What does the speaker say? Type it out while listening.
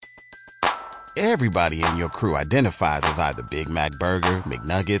Everybody in your crew identifies as either Big Mac Burger,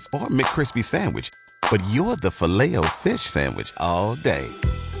 McNuggets, or McCrispy Sandwich. But you're the Filet-O-Fish Sandwich all day.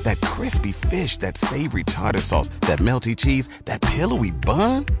 That crispy fish, that savory tartar sauce, that melty cheese, that pillowy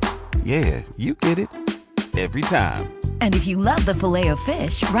bun. Yeah, you get it. Every time. And if you love the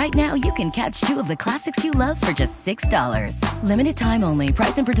Filet-O-Fish, right now you can catch two of the classics you love for just $6. Limited time only.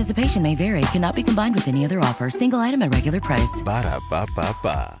 Price and participation may vary. Cannot be combined with any other offer. Single item at regular price.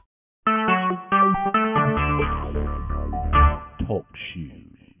 Ba-da-ba-ba-ba. Talk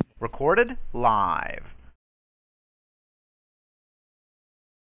shoes. Recorded live.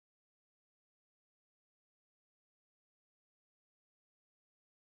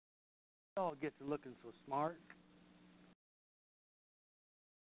 All get to looking so smart.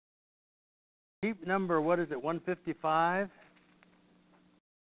 Sheep number, 155?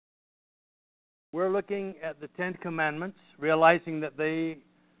 We're looking at the Ten Commandments, realizing that they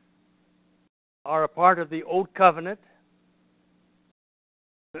are a part of the Old Covenant.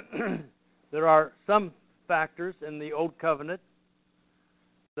 There are some factors in the Old Covenant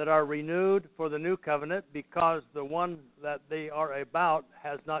that are renewed for the New Covenant because the one that they are about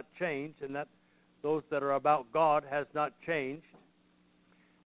has not changed, and that those that are about God has not changed.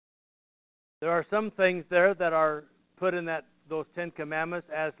 There are some things there that are put in those Ten Commandments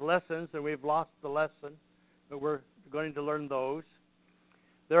as lessons, and we've lost the lesson, but we're going to learn those.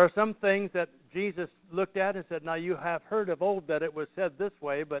 There are some things that Jesus looked at and said, now you have heard of old that it was said this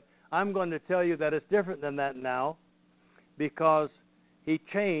way, but I'm going to tell you that it's different than that now, because He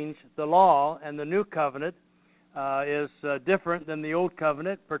changed the law, and the New Covenant is different than the Old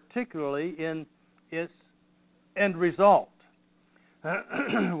Covenant, particularly in its end result.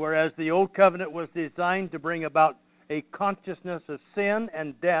 Whereas the Old Covenant was designed to bring about a consciousness of sin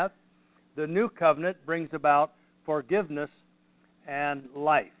and death, the New Covenant brings about forgiveness and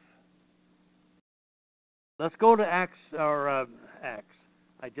life. Let's go to Acts. I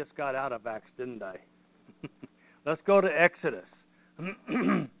just got out of Acts, didn't I? Let's go to Exodus.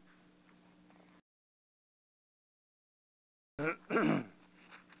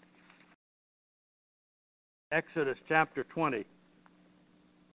 Exodus chapter 20.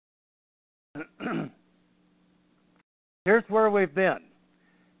 Here's where we've been.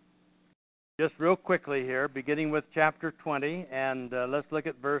 Just real quickly here, beginning with chapter 20, and let's look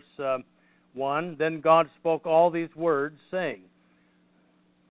at verse 1. Then God spoke all these words, saying.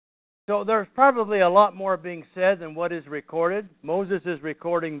 So there's probably a lot more being said than what is recorded. Moses is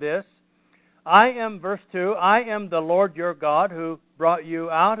recording this. Verse 2, I am the Lord your God who brought you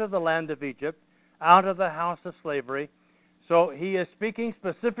out of the land of Egypt, out of the house of slavery. So he is speaking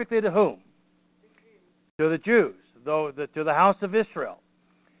specifically to whom? To the Jews, to the house of Israel.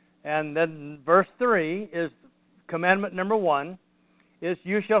 And then verse 3 is commandment number 1, is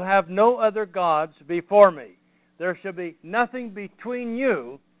you shall have no other gods before me. There shall be nothing between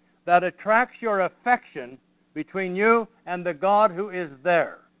you that attracts your affection between you and the God who is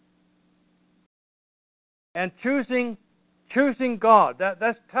there. And choosing God,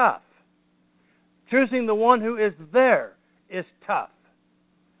 that's tough. Choosing the one who is there is tough.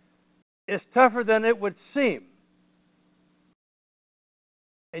 It's tougher than it would seem.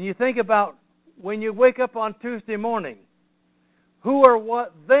 And you think about when you wake up on Tuesday morning, who or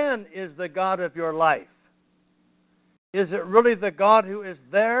what then is the God of your life? Is it really the God who is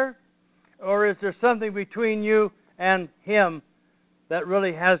there? Or is there something between you and Him that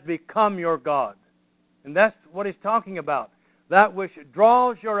really has become your God? And that's what he's talking about. That which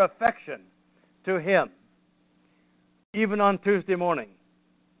draws your affection to Him, even on Tuesday morning.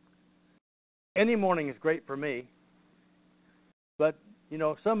 Any morning is great for me. But,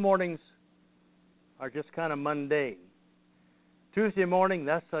 some mornings are just kind of mundane. Tuesday morning,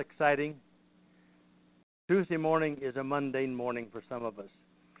 that's exciting. Tuesday morning is a mundane morning for some of us.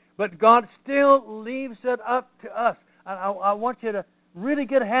 But God still leaves it up to us. I want you to really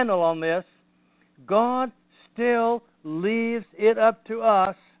get a handle on this. God still leaves it up to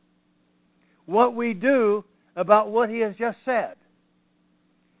us what we do about what He has just said.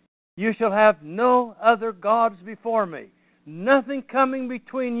 You shall have no other gods before me. Nothing coming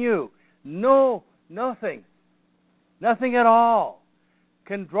between you. Nothing at all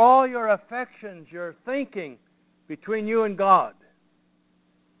can draw your affections, your thinking between you and God.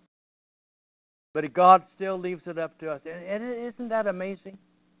 But God still leaves it up to us. And isn't that amazing?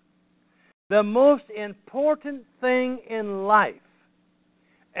 The most important thing in life,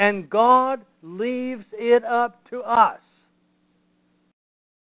 and God leaves it up to us.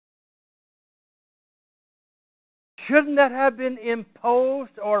 Shouldn't that have been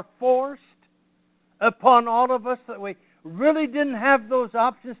imposed or forced upon all of us, that we really didn't have those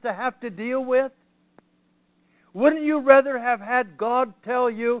options to have to deal with? Wouldn't you rather have had God tell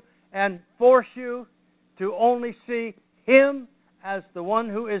you and force you to only see Him as the one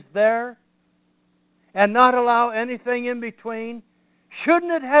who is there and not allow anything in between?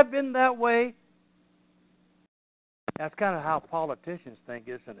 Shouldn't it have been that way? That's kind of how politicians think,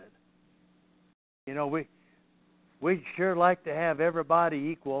 isn't it? You know, we sure like to have everybody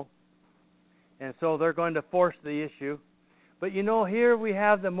equal, and so they're going to force the issue. But you know, here we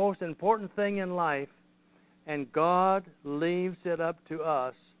have the most important thing in life, and God leaves it up to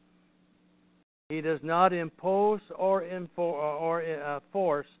us. He does not impose or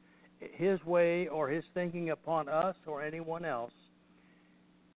force His way or His thinking upon us or anyone else.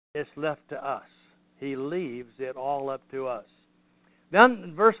 It's left to us. He leaves it all up to us. Then,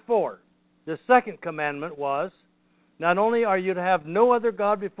 in verse 4, the second commandment was, not only are you to have no other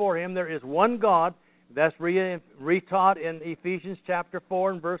God before Him, there is one God. That's retaught in Ephesians chapter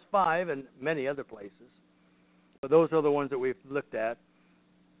 4 and verse 5 and many other places. But those are the ones that we've looked at.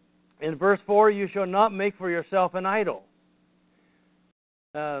 In verse 4, you shall not make for yourself an idol.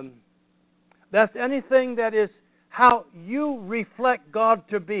 That's anything that is how you reflect God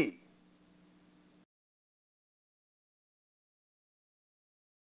to be.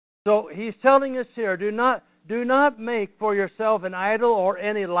 So he's telling us here, do not make for yourself an idol or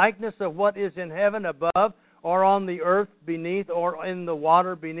any likeness of what is in heaven above or on the earth beneath or in the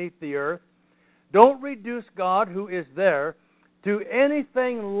water beneath the earth. Don't reduce God who is there to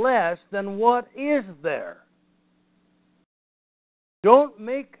anything less than what is there. Don't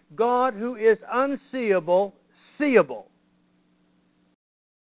make God who is unseeable, seeable.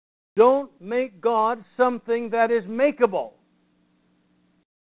 Don't make God something that is makeable.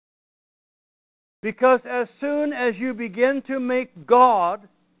 Because as soon as you begin to make God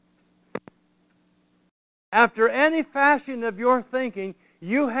after any fashion of your thinking,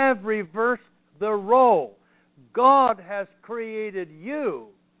 you have reversed the role. God has created you.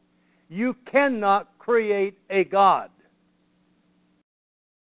 You cannot create a God.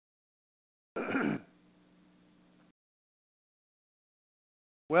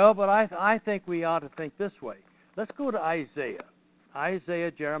 Well, but I think we ought to think this way. Let's go to Isaiah.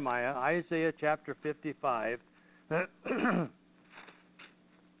 Jeremiah, Isaiah chapter 55.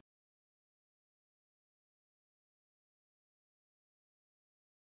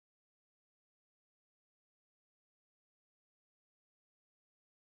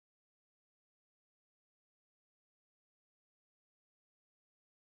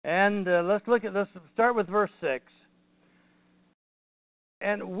 And let's start with verse 6.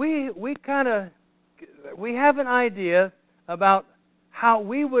 And we have an idea about how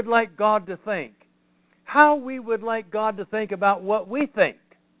we would like God to think. How we would like God to think about what we think.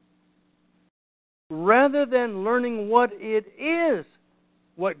 Rather than learning what it is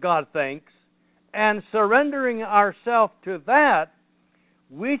what God thinks and surrendering ourselves to that,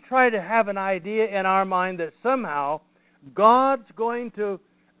 we try to have an idea in our mind that somehow God's going to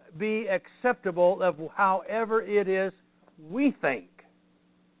be acceptable of however it is we think.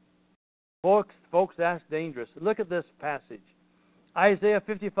 Folks, that's dangerous. Look at this passage. Isaiah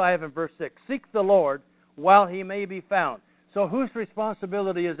 55 and verse 6. Seek the Lord while He may be found. So whose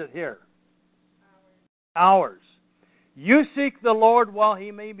responsibility is it here? Ours. You seek the Lord while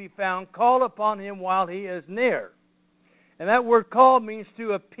He may be found. Call upon Him while He is near. And that word call means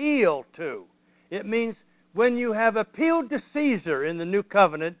to appeal to. It means when you have appealed to Caesar in the New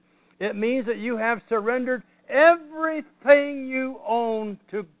Covenant, it means that you have surrendered everything you own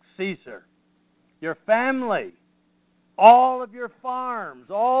to Caesar. Your family, all of your farms,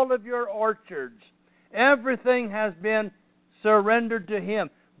 all of your orchards, everything has been surrendered to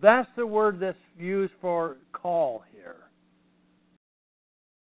Him. That's the word that's used for call here.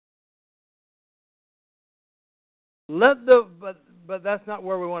 But that's not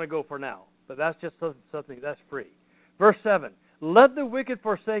where we want to go for now. But that's just something that's free. Verse 7. Let the wicked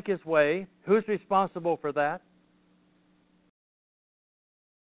forsake his way. Who's responsible for that?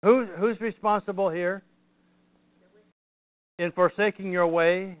 Who's responsible here? In forsaking your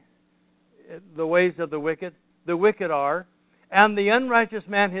way, the ways of the wicked? The wicked are. And the unrighteous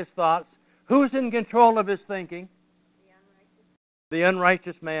man his thoughts. Who's in control of his thinking? The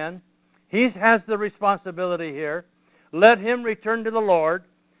unrighteous man. He has the responsibility here. Let him return to the Lord.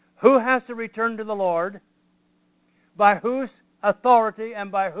 Who has to return to the Lord? By whose authority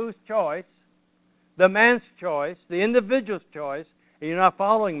and by whose choice? The man's choice, the individual's choice. You're not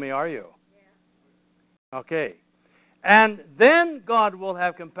following me, are you? Yeah. Okay. And then God will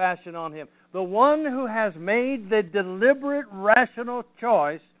have compassion on him. The one who has made the deliberate, rational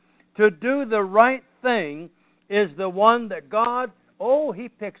choice to do the right thing is the one that God, He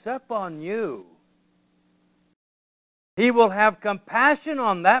picks up on you. He will have compassion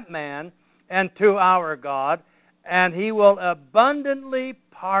on that man and to our God, and He will abundantly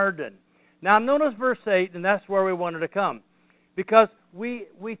pardon. Now notice verse 8, and that's where we wanted to come. Because we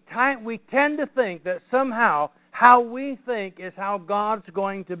tend to think that somehow how we think is how God's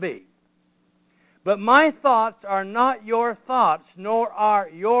going to be. But my thoughts are not your thoughts, nor are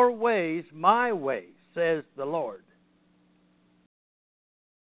your ways my ways, says the Lord.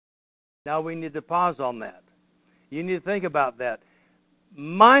 Now we need to pause on that. You need to think about that.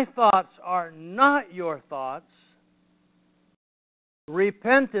 My thoughts are not your thoughts.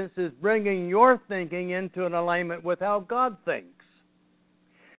 Repentance is bringing your thinking into an alignment with how God thinks.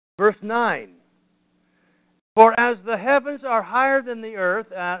 Verse 9. For as the heavens are higher than the earth,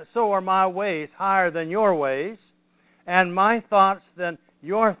 so are my ways higher than your ways, and my thoughts than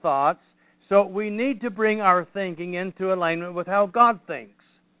your thoughts. So we need to bring our thinking into alignment with how God thinks.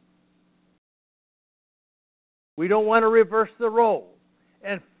 We don't want to reverse the role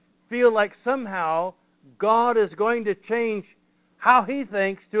and feel like somehow God is going to change how He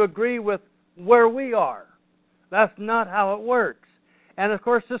thinks to agree with where we are. That's not how it works. And of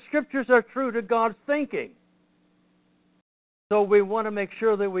course, the Scriptures are true to God's thinking. So we want to make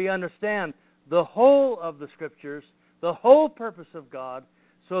sure that we understand the whole of the Scriptures, the whole purpose of God,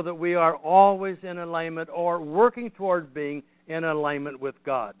 so that we are always in alignment or working toward being in alignment with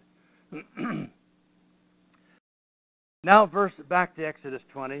God. Now, back to Exodus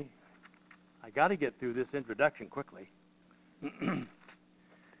 20. I got to get through this introduction quickly.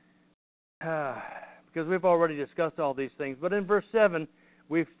 Because we've already discussed all these things. But in verse 7,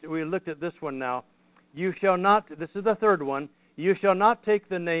 we looked at this one now. You shall not, this is the third one, you shall not take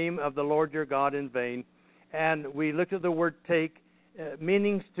the name of the Lord your God in vain. And we looked at the word take,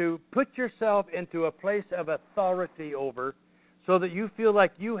 meanings to put yourself into a place of authority over, so that you feel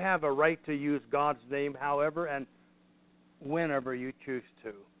like you have a right to use God's name however and whenever you choose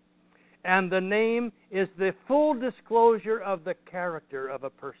to. And the name is the full disclosure of the character of a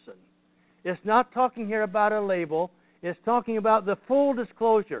person. It's not talking here about a label. It's talking about the full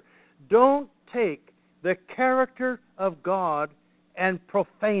disclosure. Don't take the character of God and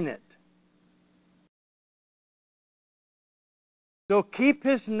profane it. So keep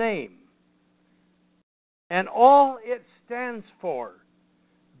His name and all it stands for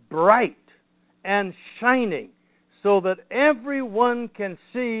bright and shining, so that everyone can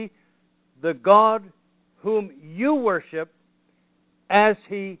see the God whom you worship as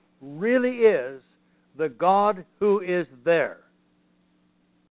He really is, the God who is there.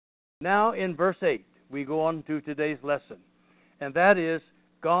 Now in verse 8, we go on to today's lesson, and that is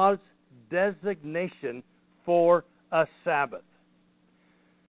God's designation for a Sabbath.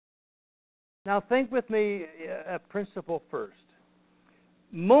 Now think with me a principle first.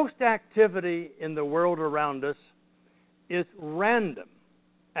 Most activity in the world around us is random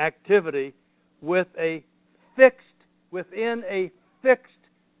activity within a fixed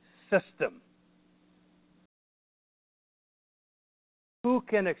system. Who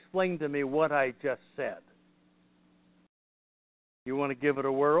can explain to me what I just said? You want to give it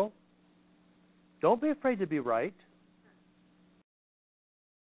a whirl? Don't be afraid to be right.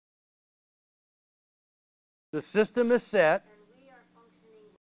 The system is set.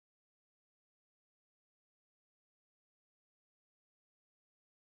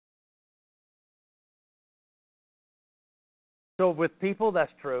 So with people,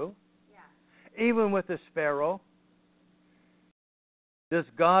 that's true. Yeah. Even with the sparrow. Does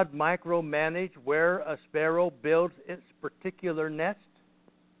God micromanage where a sparrow builds its particular nest?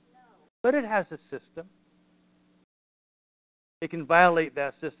 No. But it has a system. It can violate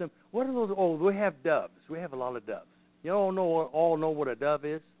that system. What are those? Oh, we have doves. We have a lot of doves. You all know what a dove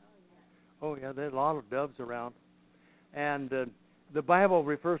is? Oh, yeah, there's a lot of doves around. And the Bible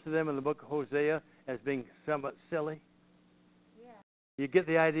refers to them in the book of Hosea as being somewhat silly. Yeah. You get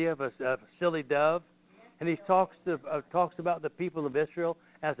the idea of a silly dove? And he talks about the people of Israel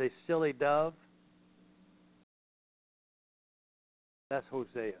as a silly dove. That's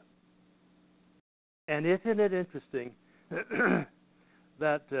Hosea. And isn't it interesting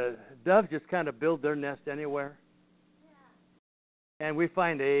that doves just kind of build their nest anywhere? Yeah. And we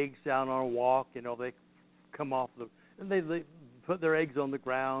find eggs out on our walk. You know, they come off and they put their eggs on the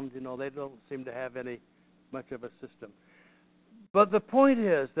ground. You know, they don't seem to have much of a system. But the point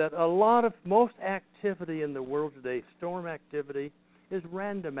is that most activity in the world today, storm activity, is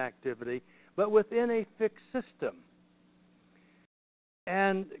random activity, but within a fixed system.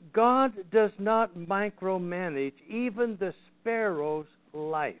 And God does not micromanage even the sparrow's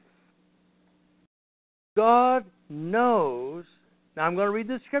life. God knows. Now I'm going to read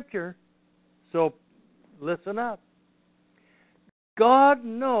the scripture, so listen up. God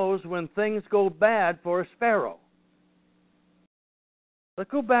knows when things go bad for a sparrow. Let's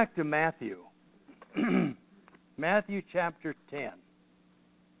go back to Matthew. Matthew chapter 10.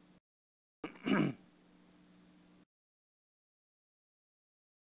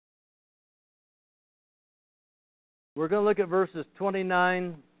 We're going to look at verses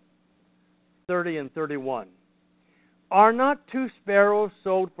 29, 30, and 31. Are not 2 sparrows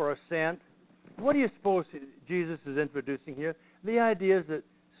sold for a cent? What do you suppose Jesus is introducing here? The idea is that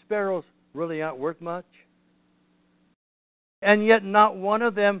sparrows really aren't worth much. And yet not one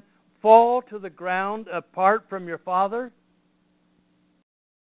of them fall to the ground apart from your Father?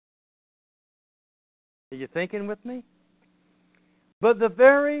 Are you thinking with me? But the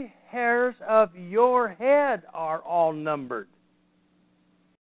very hairs of your head are all numbered.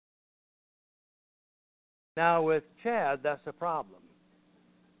 Now with Chad, that's a problem.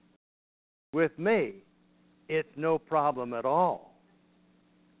 With me, it's no problem at all.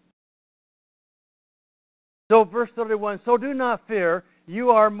 So verse 31, so do not fear, you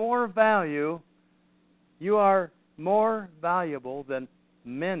are more valuable than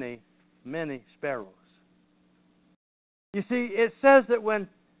many, many sparrows. You see, it says that when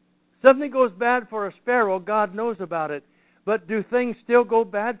something goes bad for a sparrow, God knows about it. But do things still go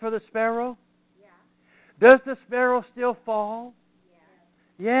bad for the sparrow? Yeah. Does the sparrow still fall?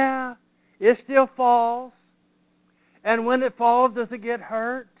 Yeah. Yeah, it still falls. And when it falls, does it get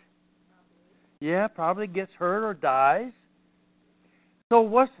hurt? Yeah, probably gets hurt or dies.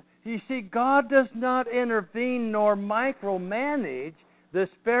 So you see, God does not intervene nor micromanage the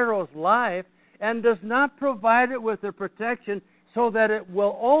sparrow's life and does not provide it with the protection so that it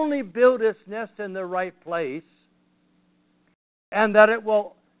will only build its nest in the right place and that it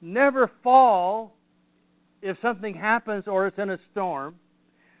will never fall if something happens or it's in a storm.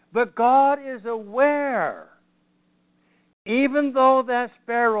 But God is aware. Even though that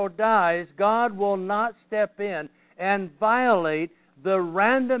sparrow dies, God will not step in and violate the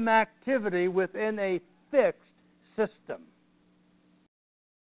random activity within a fixed system.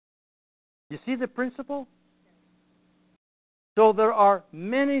 You see the principle? So there are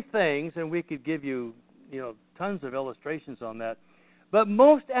many things, and we could give you, tons of illustrations on that. But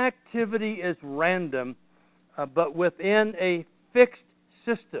most activity is random, but within a fixed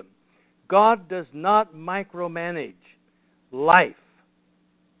system. God does not micromanage life.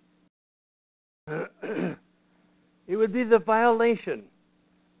 It would be the violation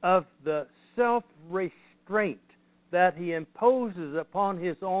of the self-restraint that He imposes upon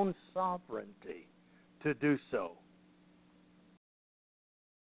His own sovereignty to do so.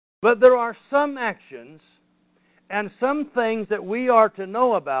 But there are some actions and some things that we are to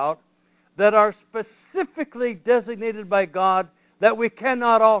know about that are specifically designated by God that we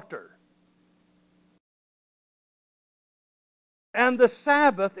cannot alter. And the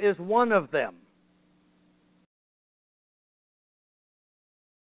Sabbath is one of them.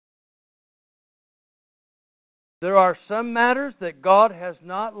 There are some matters that God has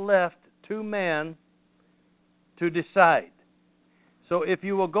not left to man to decide. So if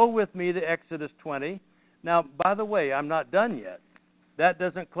you will go with me to Exodus 20. Now, by the way, I'm not done yet. That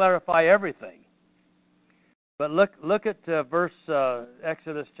doesn't clarify everything. But look at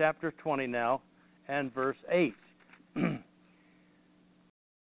Exodus chapter 20 now and verse 8.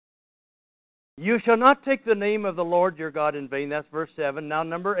 You shall not take the name of the Lord your God in vain. That's verse 7. Now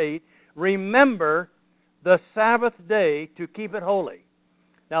number 8. Remember the Sabbath day to keep it holy.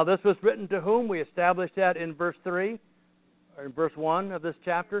 Now this was written to whom? We established that in verse 3, or in verse 1 of this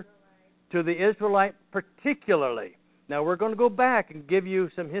chapter. To the Israelite particularly. Now we're going to go back and give you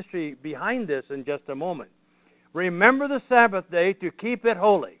some history behind this in just a moment. Remember the Sabbath day to keep it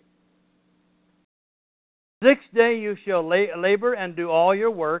holy. 6 days you shall labor and do all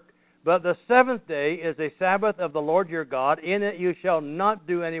your work, but the 7th day is a Sabbath of the Lord your God. In it you shall not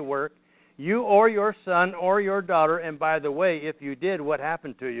do any work, you or your son or your daughter. And by the way, if you did, what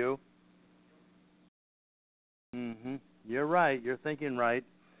happened to you? You're right. You're thinking right.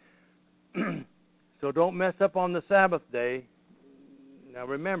 So don't mess up on the Sabbath day. Now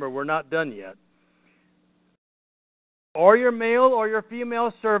remember, we're not done yet. Or your male or your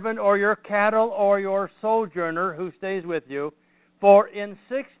female servant or your cattle or your sojourner who stays with you. For in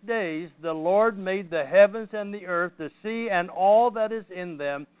 6 days the Lord made the heavens and the earth, the sea, and all that is in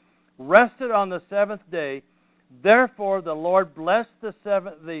them, rested on the 7th day. Therefore the Lord blessed the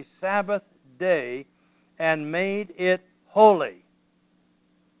Sabbath day and made it holy.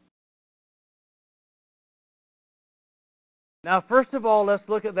 Now, first of all, let's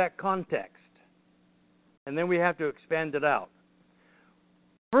look at that context. And then we have to expand it out.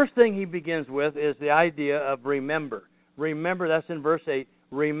 First thing he begins with is the idea of remember. Remember, that's in verse 8.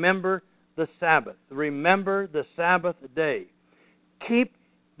 Remember the Sabbath. Remember the Sabbath day. Keep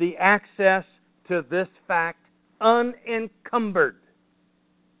the access to this fact unencumbered.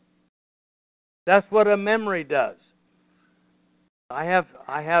 That's what a memory does. I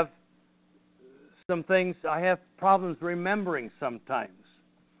have some things, I have problems remembering sometimes.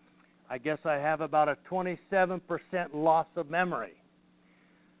 I guess I have about a 27% loss of memory.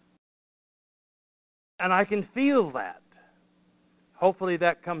 And I can feel that. Hopefully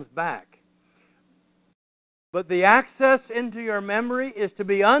that comes back. But the access into your memory is to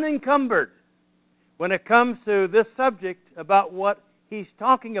be unencumbered when it comes to this subject about what he's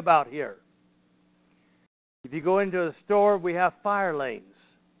talking about here. If you go into a store, we have fire lanes.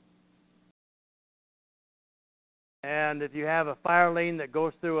 And if you have a fire lane that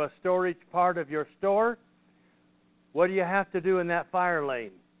goes through a storage part of your store, what do you have to do in that fire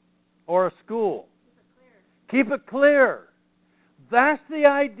lane? Or a school? Keep it clear. That's the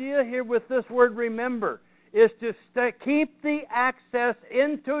idea here with this word remember, is to keep the access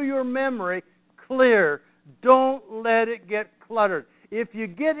into your memory clear. Don't let it get cluttered. If you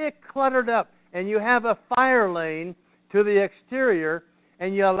get it cluttered up and you have a fire lane to the exterior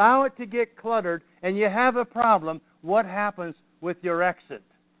and you allow it to get cluttered and you have a problem, what happens with your exit?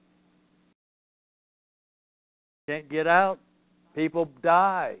 Can't get out. People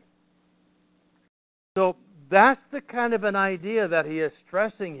die. So that's the kind of an idea that he is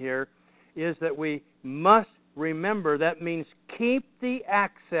stressing here, is that we must remember. That means keep the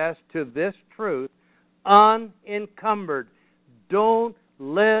access to this truth unencumbered. Don't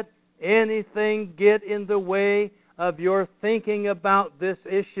let anything get in the way of your thinking about this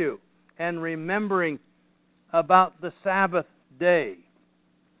issue and remembering about the Sabbath day.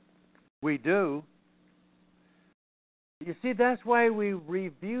 We do. You see, that's why we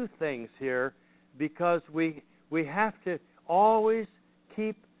review things here, because we have to always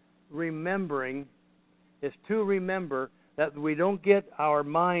keep remembering, is to remember that we don't get our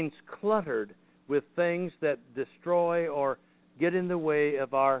minds cluttered with things that destroy or get in the way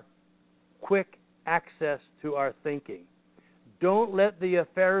of our quick access to our thinking. Don't let the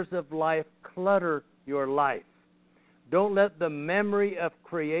affairs of life clutter your life. Don't let the memory of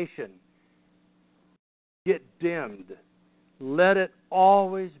creation get dimmed. Let it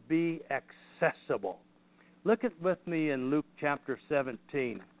always be accessible. Look with me in Luke chapter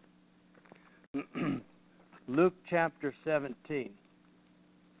 17. Luke chapter 17.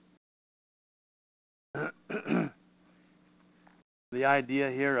 The idea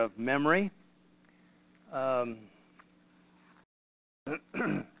here of memory.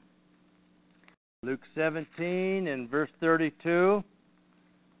 Luke 17 and verse 32.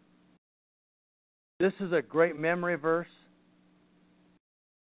 This is a great memory verse.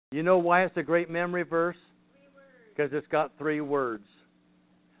 You know why it's a great memory verse? Because it's got 3 words.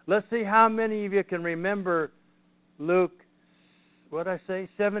 Let's see how many of you can remember Luke, what did I say,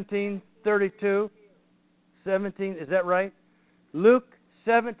 17:32? 17, is that right? Luke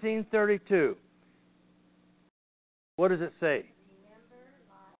 17:32. What does it say?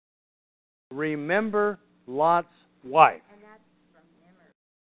 Remember Lot's wife.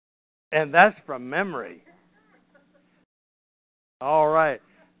 And that's from memory. All right.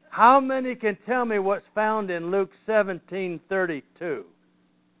 How many can tell me what's found in Luke 17:32?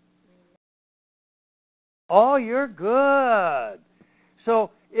 Oh, you're good.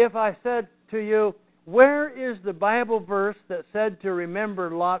 So if I said to you, where is the Bible verse that said to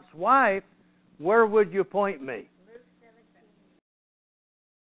remember Lot's wife, where would you point me? Luke 17.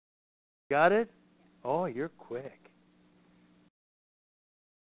 Got it? Oh, you're quick.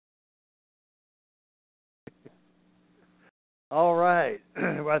 All right.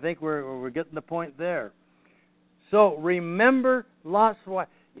 I think we're getting the point there. So remember Lot's wife.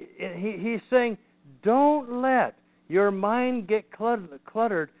 He's saying, don't let your mind get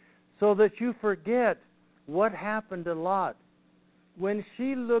cluttered so that you forget what happened to Lot. When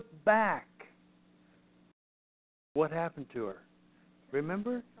she looked back, what happened to her?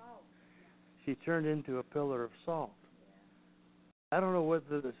 Remember? She turned into a pillar of salt. I don't know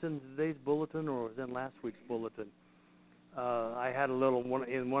whether it's in today's bulletin or it was in last week's bulletin. I had a little one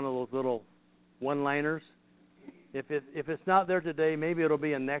in one of those little one-liners. If it's not there today, maybe it'll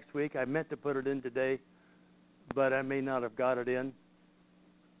be in next week. I meant to put it in today, but I may not have got it in.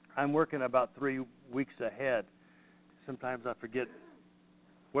 I'm working about 3 weeks ahead. Sometimes I forget.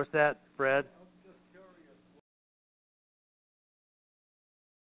 What's that, Fred?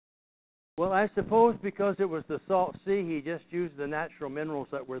 Well, I suppose because it was the salt sea, he just used the natural minerals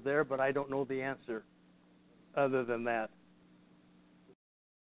that were there, but I don't know the answer. other than that.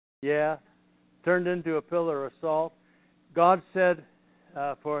 Yeah, turned into a pillar of salt. God said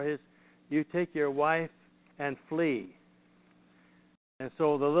you take your wife and flee. And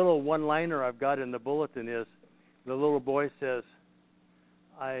so the little one-liner I've got in the bulletin is, the little boy says,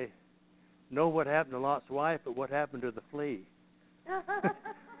 I know what happened to Lot's wife, but what happened to the flea?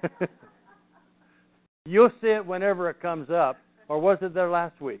 You'll see it whenever it comes up. Or was it there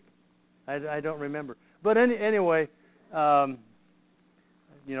last week? I don't remember. But anyway, play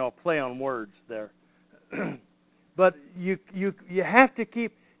on words there. But you have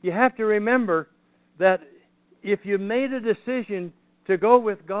to remember that if you made a decision to go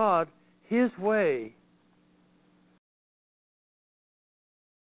with God His way,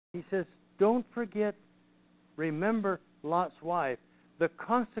 He says, don't forget, remember Lot's wife, the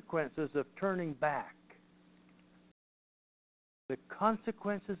consequences of turning back. The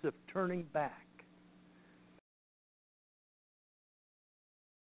consequences of turning back.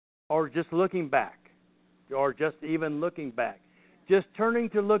 Or just looking back. Or just even looking back. Just turning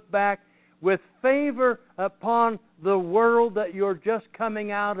to look back with favor upon the world that you're just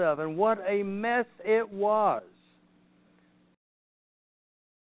coming out of. And what a mess it was.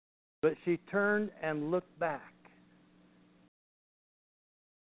 But she turned and looked back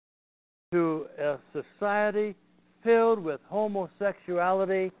to a society filled with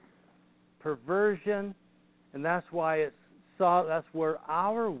homosexuality, perversion, and that's why that's where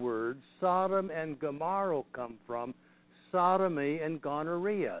our words Sodom and Gomorrah come from. Sodomy and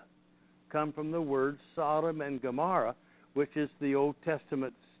gonorrhea come from the word Sodom and Gomorrah, which is the Old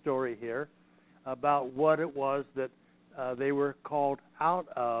Testament story here about what it was that they were called out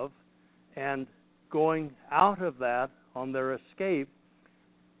of, and going out of that on their escape,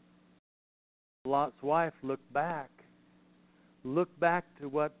 Lot's wife looked back to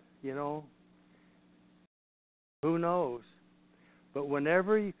what, who knows. But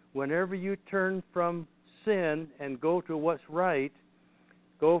whenever you turn from sin and go to what's right,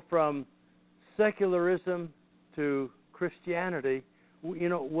 go from secularism to Christianity,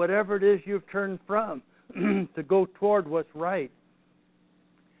 whatever it is you've turned from, to go toward what's right,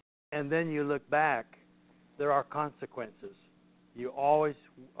 and then you look back, there are consequences. You always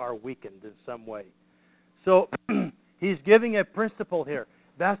are weakened in some way. So he's giving a principle here.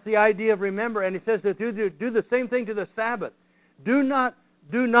 That's the idea of remember. And he says to do the same thing to the Sabbath. Do not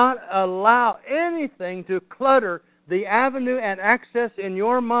allow anything to clutter the avenue and access in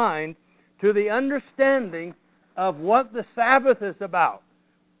your mind to the understanding of what the Sabbath is about.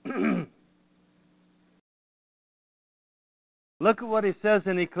 Look at what he says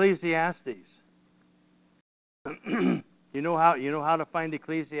in Ecclesiastes. You know how to find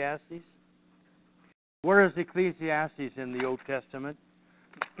Ecclesiastes? Where is Ecclesiastes in the Old Testament?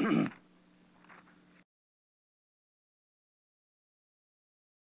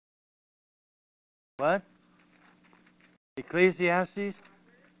 What? Ecclesiastes?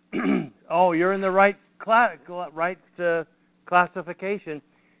 Oh, you're in the right classification.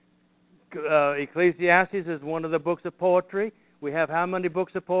 Ecclesiastes is one of the books of poetry. We have how many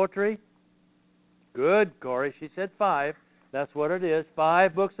books of poetry? Good, Corey. She said 5. That's what it is.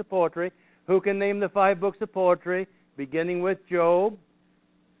 5 books of poetry. Who can name the 5 books of poetry? Beginning with Job.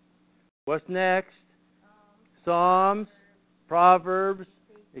 What's next? Psalms, Proverbs,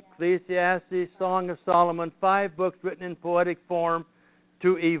 Ecclesiastes, Song of Solomon. 5 books written in poetic form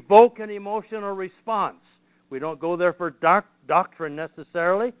to evoke an emotional response. We don't go there for doctrine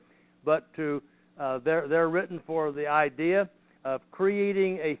necessarily, but they're written for the idea of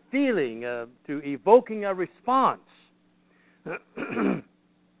creating a feeling, to evoking a response.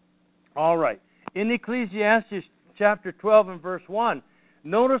 All right. In Ecclesiastes chapter 12 and verse 1,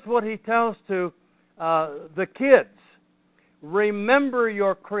 notice what he tells to the kids. Remember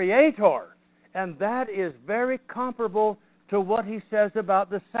your Creator. And that is very comparable to what he says about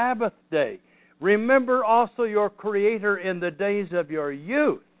the Sabbath day. Remember also your Creator in the days of your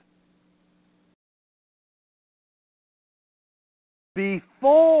youth.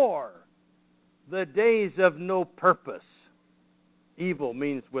 Before the days of no purpose. Evil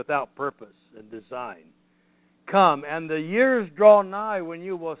means without purpose and design. Come, and the years draw nigh when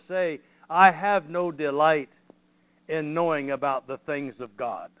you will say, I have no delight in knowing about the things of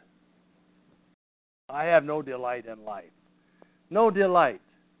God. I have no delight in life. No delight.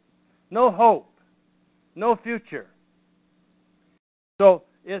 No hope. No future. So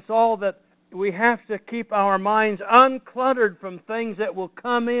it's all that we have to keep our minds uncluttered from things that will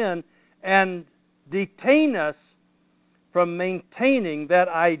come in and detain us from maintaining that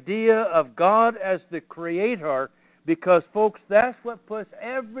idea of God as the Creator, because, folks, that's what puts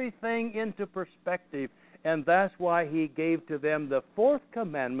everything into perspective. And that's why He gave to them the fourth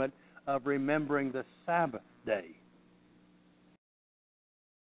commandment of remembering the Sabbath day.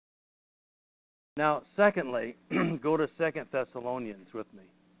 Now, secondly, go to 2 Thessalonians with me.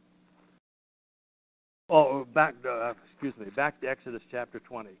 Back to Exodus chapter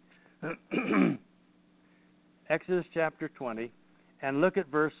 20. Exodus chapter 20, and look at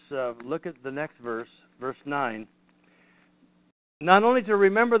the next verse, verse 9. Not only to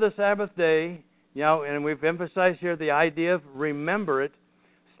remember the Sabbath day, and we've emphasized here the idea of remember it.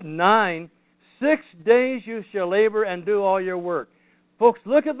 9, 6 days you shall labor and do all your work. Folks,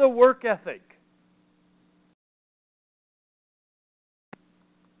 look at the work ethic.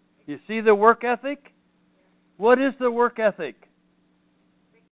 You see the work ethic? What is the work ethic?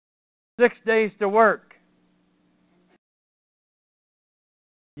 6 days to work.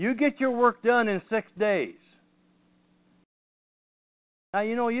 You get your work done in 6 days. Now,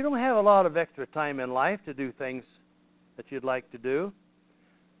 you don't have a lot of extra time in life to do things that you'd like to do.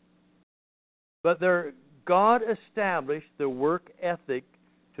 But God established the work ethic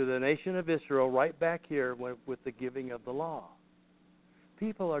to the nation of Israel right back here with the giving of the law.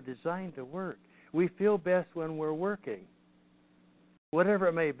 People are designed to work. We feel best when we're working. Whatever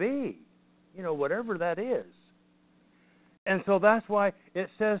it may be. Whatever that is. And so that's why it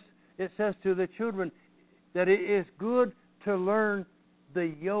says to the children that it is good to learn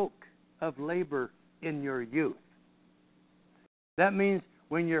the yoke of labor in your youth. That means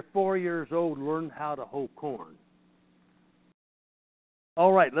when you're 4 years old, learn how to hoe corn.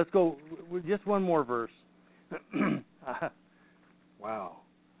 All right, let's go. Just one more verse. Wow.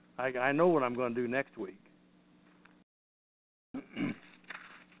 I know what I'm going to do next week.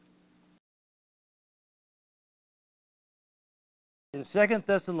 In 2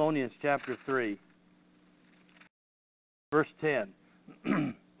 Thessalonians chapter 3, verse 10.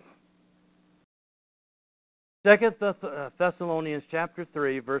 2 Thessalonians chapter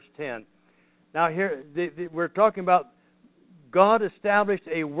 3, verse 10. Now here, we're talking about God established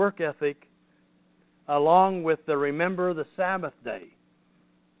a work ethic along with the remember the Sabbath day.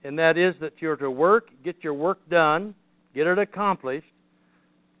 And that is that you're to work, get your work done, get it accomplished.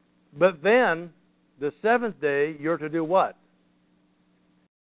 But then, the seventh day, you're to do what?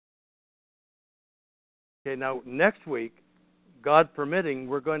 Okay, now next week, God permitting,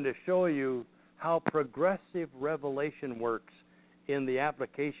 we're going to show you how progressive revelation works in the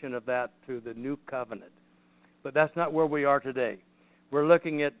application of that to the new covenant. But that's not where we are today. We're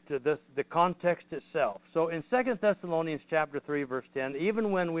looking at the context itself. So in 2 Thessalonians chapter 3, verse 10,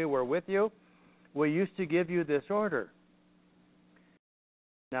 even when we were with you, we used to give you this order.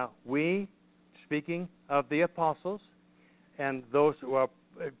 Now, we, speaking of the apostles, and those who are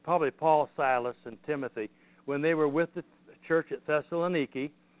probably Paul, Silas, and Timothy, when they were with the church at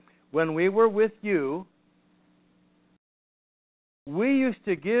Thessaloniki, when we were with you, we used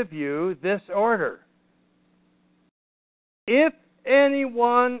to give you this order. If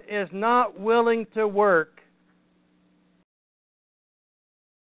anyone is not willing to work,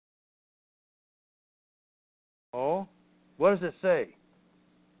 what does it say?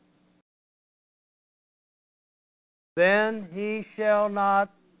 Then he shall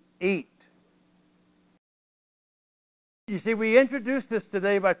not eat. You see, we introduced this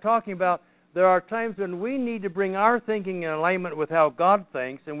today by talking about there are times when we need to bring our thinking in alignment with how God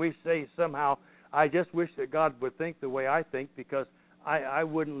thinks, and we say somehow, I just wish that God would think the way I think because I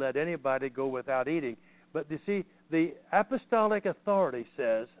wouldn't let anybody go without eating. But you see, the apostolic authority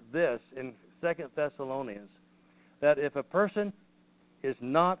says this in 2 Thessalonians, that if a person is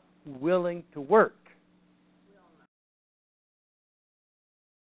not willing to work,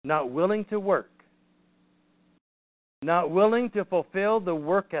 not willing to fulfill the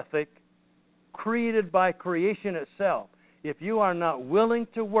work ethic created by creation itself, if you are not willing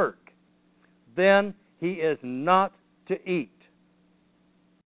to work, then he is not to eat.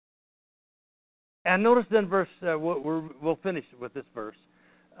 And notice then verse, we'll finish with this verse,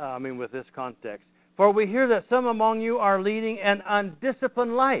 with this context. For we hear that some among you are leading an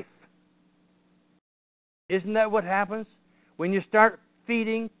undisciplined life. Isn't that what happens? When you start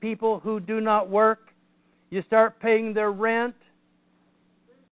feeding people who do not work, you start paying their rent,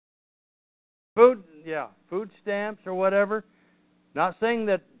 food stamps or whatever. Not saying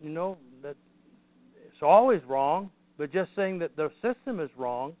that, that it's always wrong, but just saying that the system is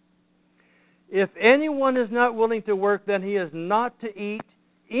wrong. If anyone is not willing to work, then he is not to eat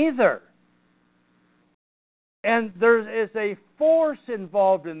either. And there is a force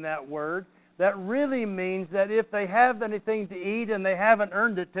involved in that word that really means that if they have anything to eat and they haven't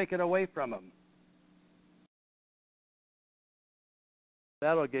earned it, take it away from them.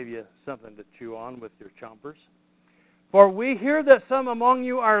 That'll give you something to chew on with your chompers. For we hear that some among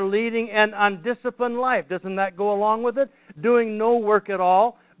you are leading an undisciplined life. Doesn't that go along with it? Doing no work at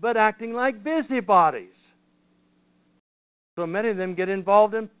all, but acting like busybodies. So many of them get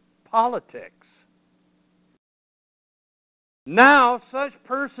involved in politics. Now, such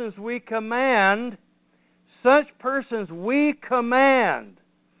persons we command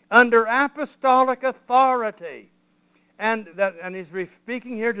under apostolic authority. And he's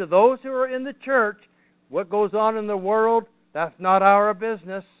speaking here to those who are in the church. What goes on in the world, that's not our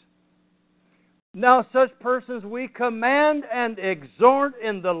business. Now, such persons we command and exhort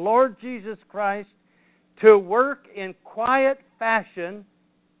in the Lord Jesus Christ to work in quiet fashion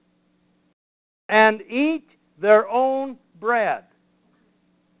and eat their own bread.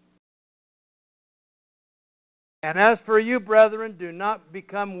 And as for you, brethren, do not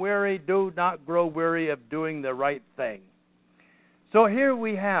become weary, do not grow weary of doing the right thing. So here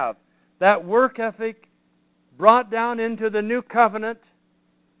we have that work ethic brought down into the new covenant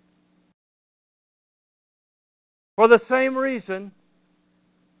for the same reason.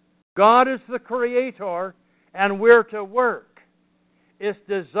 God is the creator, and we're to work. It's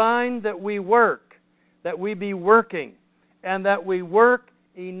designed that we work, that we be working, and that we work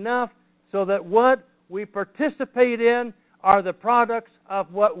enough so that what we participate in are the products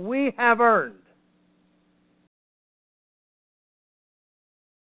of what we have earned.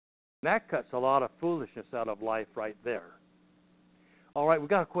 That cuts a lot of foolishness out of life right there. All right, we've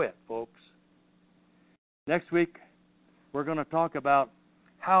got to quit, folks. Next week, we're going to talk about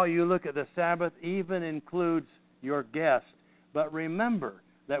how you look at the Sabbath even includes your guest. But remember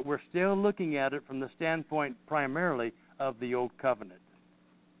that we're still looking at it from the standpoint primarily of the Old Covenant.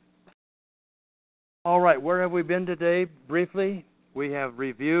 All right, where have we been today? Briefly, we have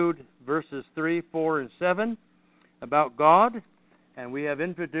reviewed verses 3, 4, and 7 about God, and we have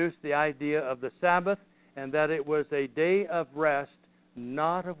introduced the idea of the Sabbath and that it was a day of rest,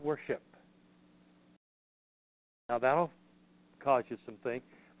 not of worship. Now, that'll cause you some things,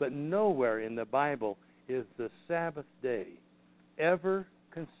 but nowhere in the Bible is the Sabbath day ever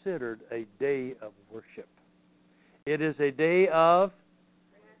considered a day of worship. It is a day of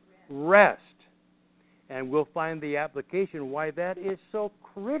rest. And we'll find the application why that is so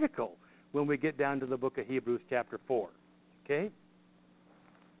critical when we get down to the book of Hebrews chapter 4. Okay?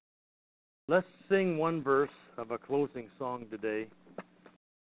 Let's sing one verse of a closing song today.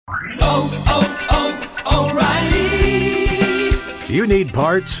 O'Reilly! You need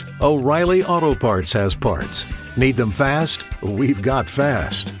parts? O'Reilly Auto Parts has parts. Need them fast? We've got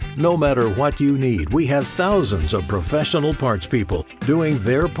fast. No matter what you need, we have thousands of professional parts people doing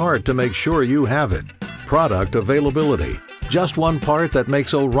their part to make sure you have it. Product availability. Just one part that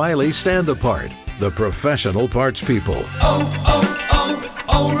makes O'Reilly stand apart. The professional parts people.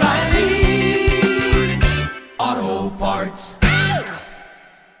 O'Reilly!